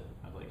discuss it.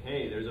 I was like,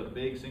 hey, there's a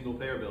big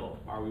single-payer bill.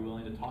 Are we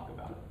willing to talk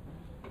about it?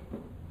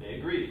 They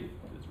agreed.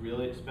 It's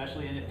really,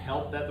 especially, and it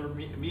helped that the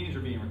meetings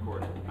were being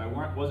recorded. If I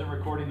wasn't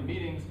recording the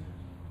meetings,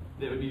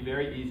 it would be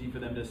very easy for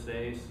them to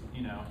say,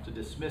 you know, to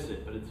dismiss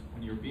it. But it's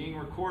when you're being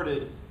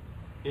recorded,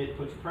 it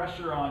puts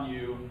pressure on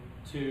you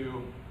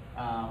to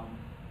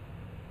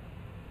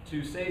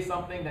say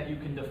something that you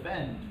can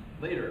defend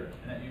later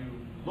and that you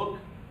look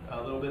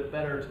a little bit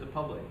better to the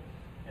public.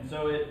 And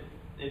so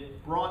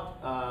it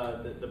brought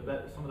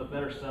some of the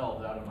better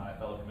selves out of my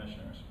fellow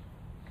commissioners.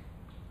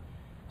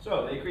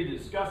 So they agreed to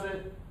discuss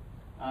it.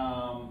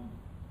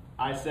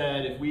 I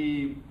said if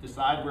we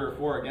decide we're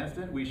for or against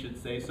it, we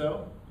should say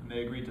so, and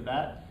they agreed to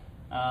that.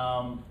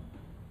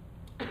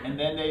 And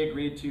then they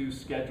agreed to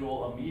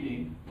schedule a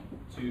meeting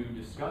to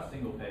discuss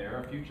single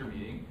payer, a future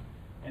meeting.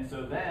 And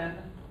so then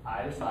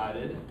I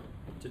decided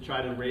to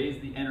try to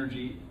raise the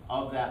energy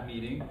of that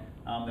meeting,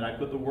 that I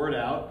put the word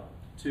out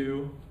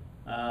to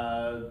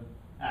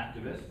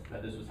activists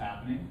that this was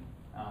happening.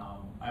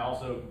 I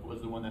also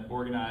was the one that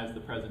organized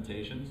the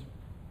presentations.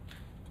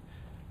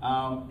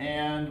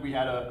 And we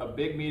had a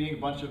big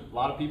meeting, a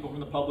lot of people from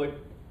the public,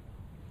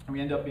 and we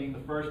ended up being the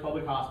first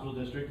public hospital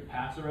district to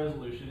pass a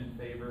resolution in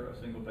favor of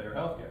single payer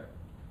healthcare.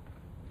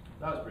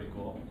 That was pretty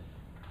cool.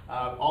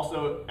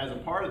 Also, as a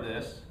part of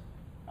this,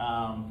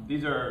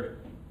 these are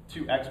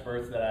two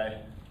experts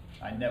that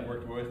I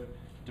networked with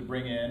to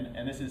bring in,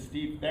 and this is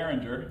Steve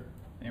Theringer.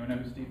 Anyone know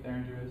who Steve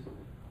Theringer is?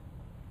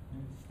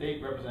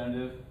 State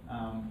representative,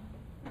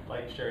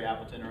 like Sherry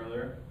Appleton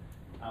earlier.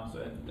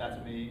 So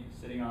that's me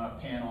sitting on a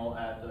panel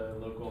at the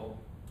local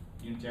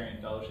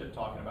Unitarian Fellowship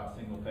talking about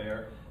single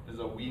payer. This is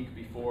a week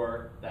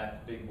before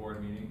that big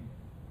board meeting.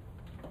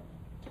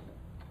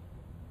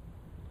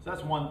 So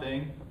that's one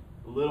thing,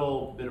 a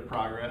little bit of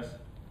progress.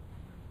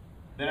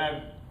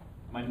 Then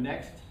my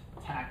next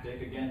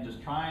tactic, again,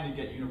 just trying to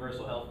get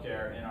universal health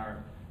care in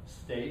our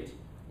state,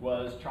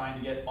 was trying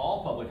to get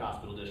all public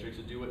hospital districts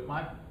to do what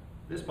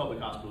this public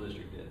hospital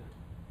district did.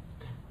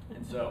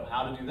 And so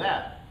how to do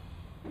that?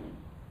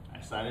 I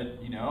decided,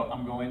 you know,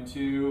 I'm going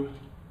to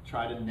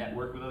try to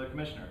network with other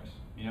commissioners.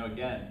 You know,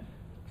 again,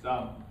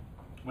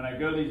 when I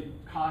go to these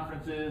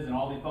conferences and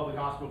all these public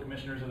hospital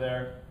commissioners are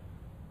there,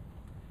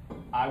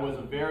 I was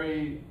a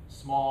very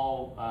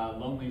small,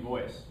 lonely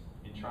voice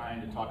in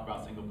trying to talk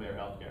about single payer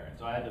healthcare. And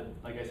so I had to,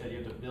 like I said, you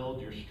have to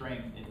build your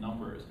strength in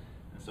numbers.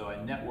 And so I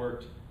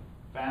networked,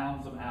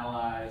 found some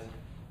allies,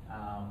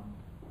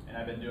 and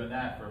I've been doing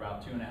that for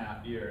about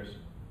 2.5 years.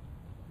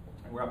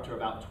 And we're up to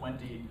about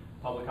 20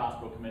 public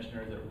hospital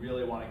commissioners that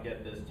really want to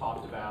get this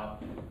talked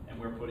about, and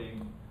we're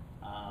putting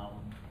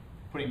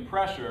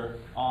pressure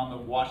on the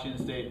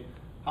Washington State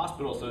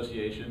Hospital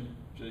Association,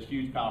 which is a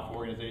huge, powerful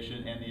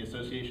organization, and the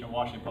Association of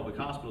Washington Public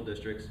Hospital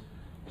Districts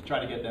to try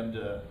to get them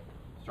to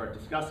start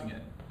discussing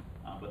it.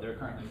 But they're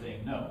currently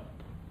saying no,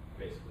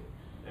 basically.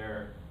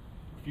 They're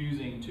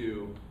refusing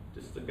to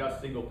discuss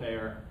single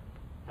payer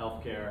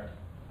healthcare,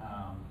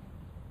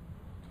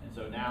 and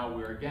so now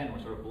we're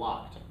sort of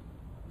blocked.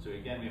 So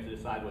again, we have to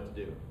decide what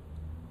to do.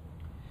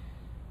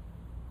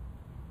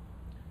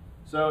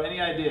 So any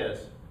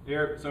ideas?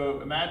 Here,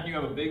 so imagine you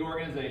have a big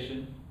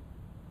organization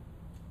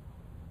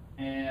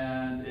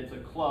and it's a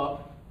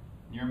club,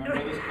 and you're a member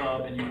of this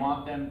club, and you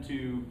want them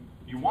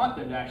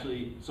to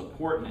actually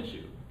support an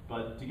issue.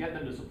 But to get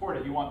them to support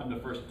it, you want them to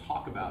first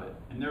talk about it,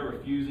 and they're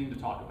refusing to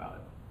talk about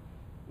it.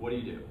 What do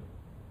you do?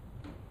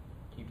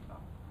 Keep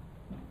talking.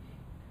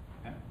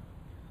 Okay.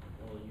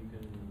 Well, you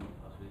can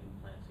possibly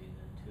plant seeds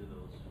into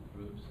those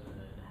groups and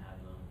then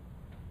have them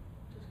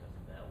discuss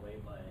it that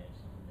way by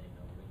someone they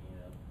know bringing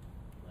it up,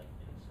 like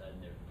inside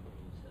their group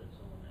instead of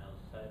someone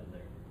outside of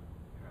their group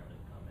trying to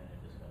come in and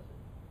discuss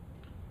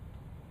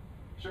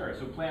it. Sure.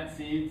 So plant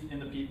seeds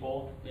in the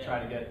people to try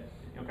to get.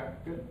 Okay.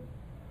 Good.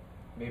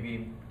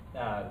 Maybe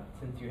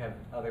since you have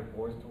other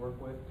boards to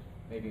work with,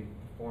 maybe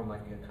form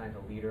like a kind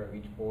of leader of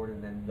each board,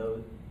 and then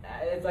those.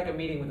 It's like a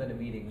meeting within a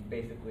meeting,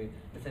 basically.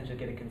 Essentially,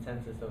 get a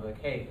consensus of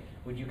like, hey,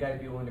 would you guys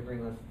be willing to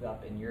bring this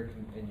up in your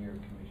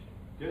commission?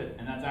 Good,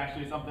 and that's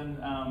actually something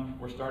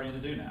we're starting to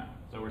do now.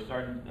 So we're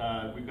starting.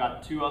 We've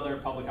got 2 other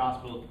public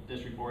hospital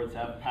district boards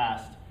have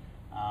passed.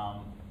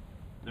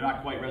 They're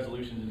not quite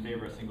resolutions in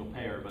favor of single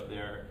payer, but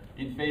they're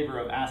in favor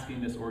of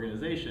asking this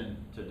organization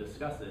to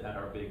discuss it at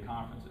our big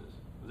conferences.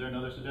 Is there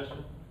another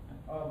suggestion?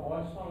 Well,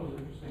 I just thought it was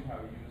interesting how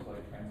you use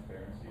like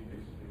transparency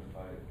basically to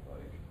fight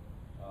like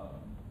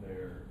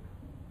their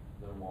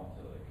want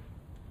to like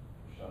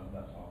shun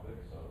that topic.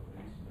 So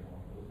maybe something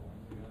along those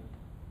lines again.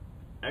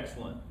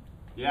 Excellent.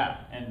 Yeah,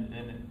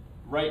 and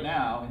right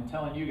now, in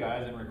telling you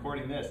guys and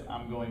recording this,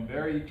 I'm going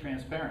very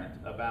transparent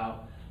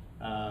about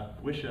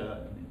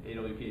WSHA and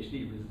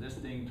AWPHD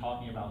resisting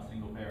talking about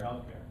single payer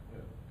healthcare.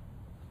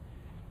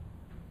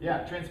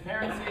 Yeah,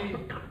 transparency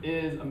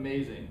is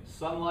amazing.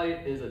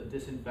 Sunlight is a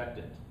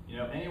disinfectant. You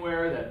know,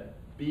 anywhere that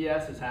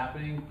BS is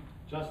happening,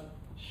 just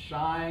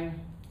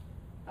shine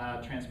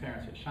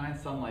transparency, shine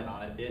sunlight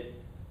on it. It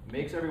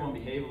makes everyone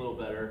behave a little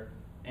better,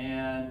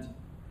 and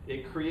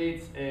it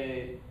creates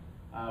a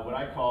what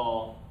I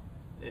call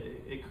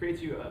it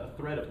creates you a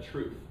thread of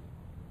truth.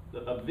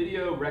 A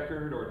video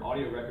record or an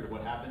audio record of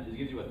what happened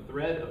gives you a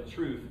thread of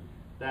truth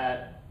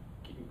that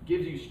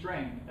gives you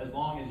strength as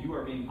long as you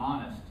are being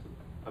honest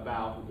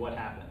about what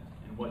happened.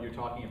 and what you're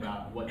talking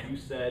about, what you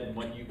said and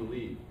what you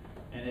believe.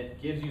 And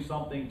it gives you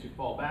something to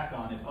fall back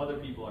on if other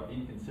people are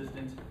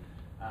inconsistent,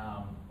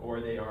 or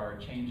they are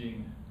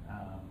changing,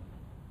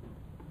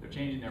 they're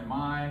changing their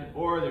mind,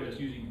 or they're just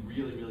using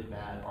really, really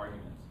bad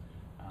arguments.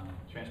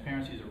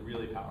 Transparency is a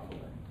really powerful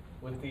thing.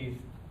 With these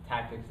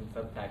tactics and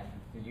subtactics,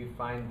 did you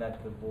find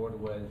that the board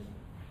was,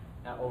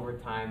 over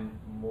time,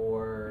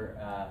 more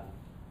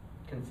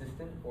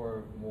consistent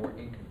or more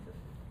inconsistent?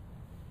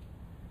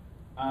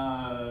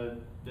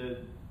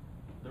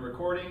 The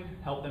recording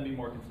helped them be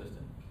more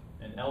consistent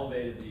and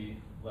elevated the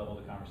level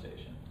of the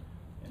conversation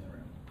in the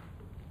room,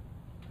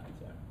 I'd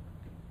say.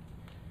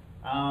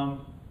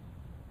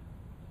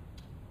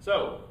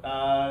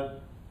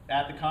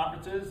 At the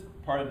conferences,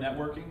 part of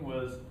networking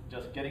was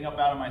just getting up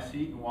out of my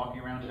seat and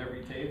walking around to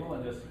every table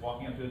and just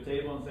walking up to a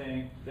table and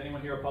saying, is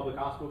anyone here a public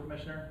hospital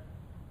commissioner?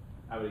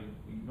 I would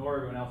ignore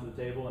everyone else at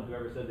the table, and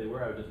whoever said they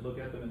were, I would just look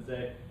at them and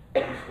say,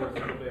 do you support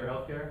single payer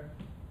healthcare?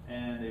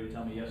 And they would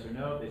tell me yes or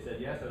no. If they said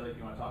yes, I'd be like,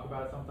 you want to talk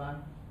about it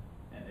sometime?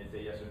 And they'd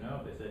say yes or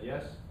no. If they said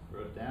yes,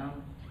 wrote it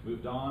down,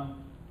 moved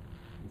on,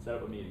 and set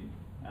up a meeting.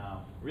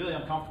 Really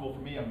uncomfortable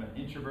for me. I'm an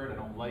introvert. I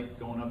don't like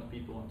going up to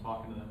people and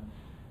talking to them.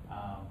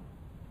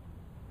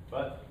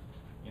 But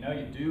you know,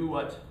 you do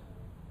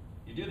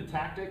the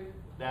tactic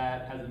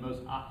that has the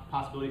most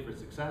possibility for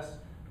success,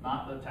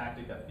 not the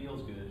tactic that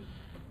feels good.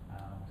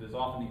 Because it's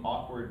often the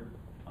awkward,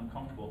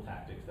 uncomfortable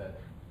tactics that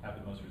have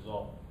the most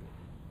result.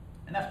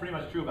 And that's pretty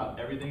much true about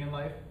everything in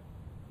life.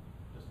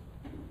 Just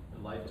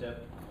a life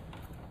tip.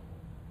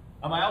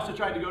 I also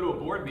tried to go to a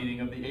board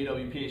meeting of the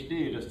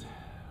AWPHD.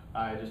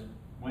 I just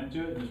went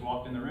to it and just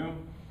walked in the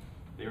room.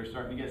 They were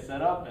starting to get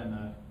set up,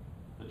 and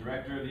the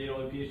director of the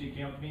AWPHD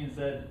came up to me and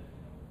said,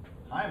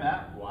 "Hi,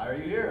 Matt, why are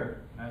you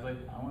here?" And I was like,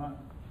 "I want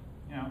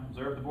to,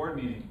 observe the board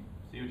meeting,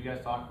 see what you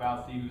guys talk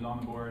about, see who's on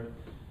the board."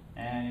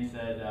 And he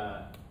said,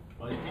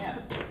 "Well, you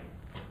can't,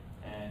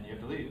 and you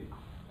have to leave."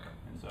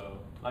 And so,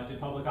 elected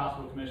public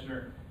hospital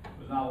commissioner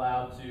was not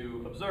allowed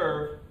to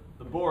observe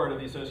the board of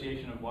the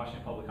Association of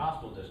Washington Public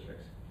Hospital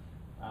Districts.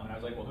 And I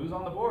was like, "Well, who's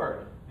on the board?"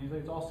 And he's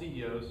like, "It's all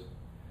CEOs,"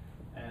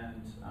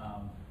 and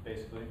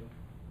basically.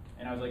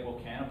 And I was like, "Well,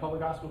 can a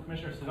public hospital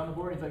commissioner sit on the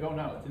board?" He's like, "Oh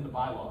no, it's in the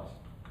bylaws.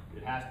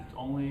 It's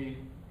only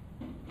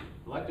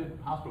elected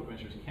hospital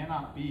commissioners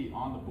cannot be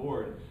on the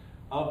board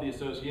of the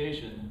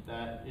association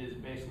that is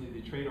basically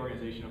the trade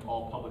organization of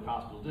all public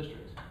hospital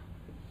districts."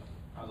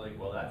 I was like,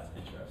 "Well, that's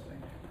interesting."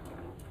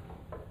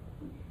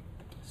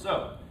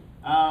 So,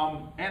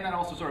 and that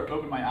also sort of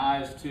opened my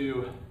eyes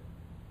to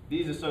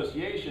these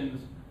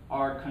associations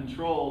are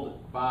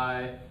controlled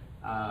by,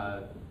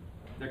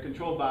 they're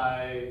controlled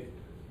by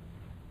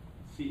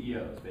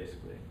CEOs,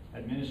 basically,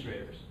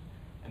 administrators.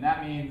 And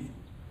that means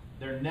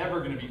they're never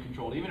going to be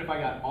controlled. Even if I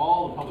got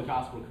all the public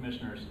hospital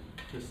commissioners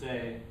to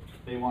say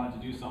they wanted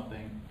to do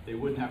something, they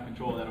wouldn't have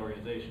control of that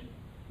organization.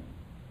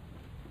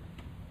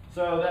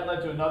 So that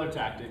led to another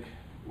tactic,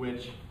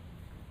 which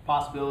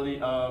possibility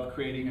of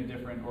creating a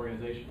different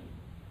organization,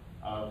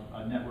 of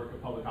a network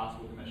of public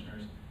hospital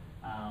commissioners,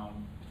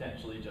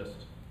 potentially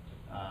just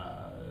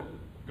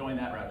going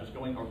that route, just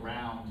going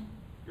around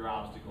your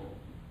obstacle.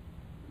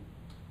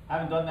 I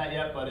haven't done that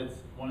yet, but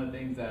it's one of the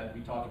things that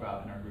we talk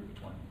about in our group of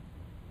 20.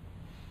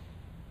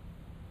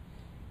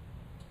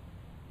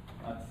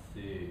 Let's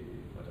see,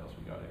 what else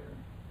we got here?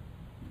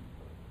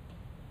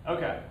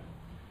 Okay,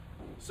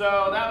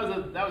 so that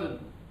was a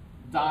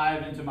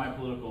dive into my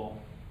political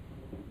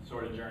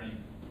sort of journey.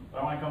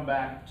 But I want to come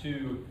back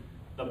to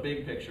the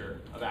big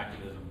picture of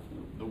activism,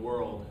 the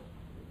world.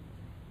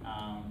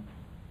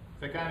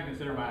 So I kind of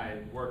consider my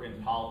work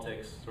in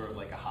politics sort of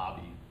like a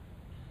hobby.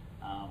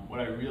 What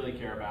I really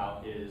care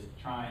about is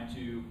trying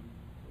to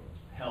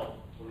help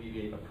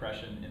alleviate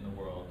oppression in the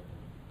world.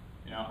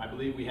 I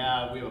believe we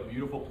have a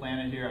beautiful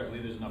planet here. I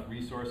believe there's enough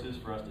resources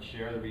for us to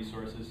share the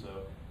resources,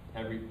 so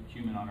every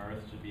human on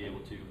Earth should be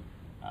able to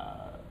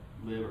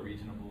live a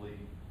reasonably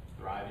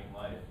thriving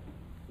life.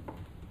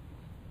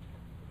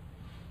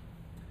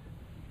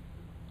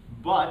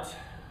 But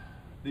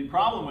the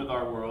problem with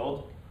our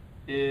world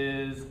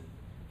is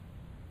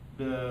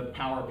the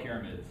power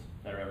pyramids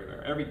that are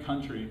everywhere. Every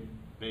country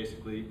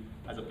basically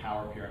has a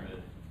power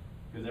pyramid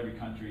because every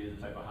country is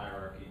a type of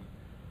hierarchy,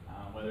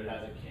 whether it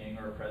has a king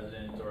or a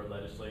president or a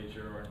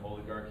legislature or an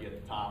oligarchy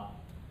at the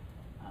top,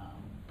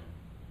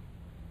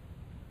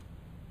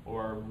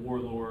 or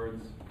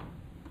warlords,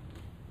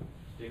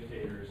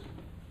 dictators.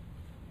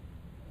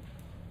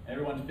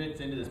 Everyone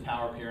fits into this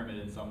power pyramid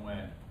in some way,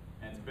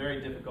 and it's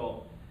very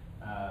difficult.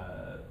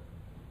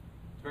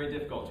 It's very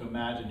difficult to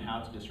imagine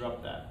how to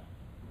disrupt that.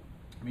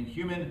 I mean,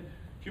 human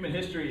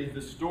history is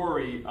the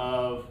story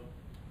of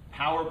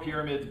power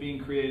pyramids being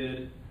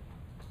created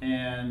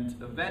and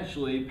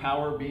eventually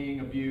power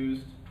being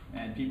abused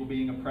and people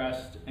being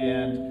oppressed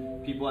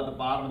and people at the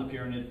bottom of the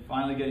pyramid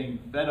finally getting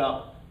fed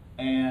up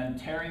and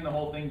tearing the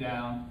whole thing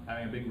down,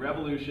 having a big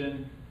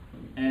revolution,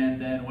 and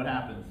then what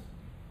happens?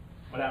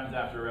 What happens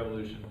after a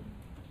revolution?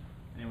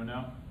 Anyone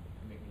know?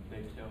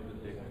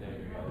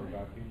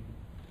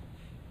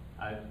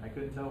 I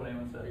couldn't tell what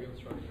anyone said.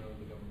 Reconstruction of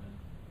the government.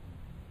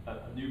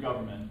 a new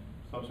government,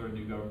 some sort of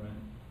new government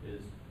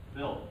is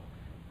built.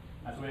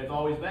 That's the way it's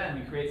always been.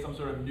 We create some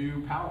sort of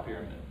new power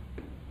pyramid.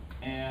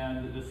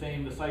 And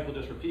the cycle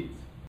just repeats.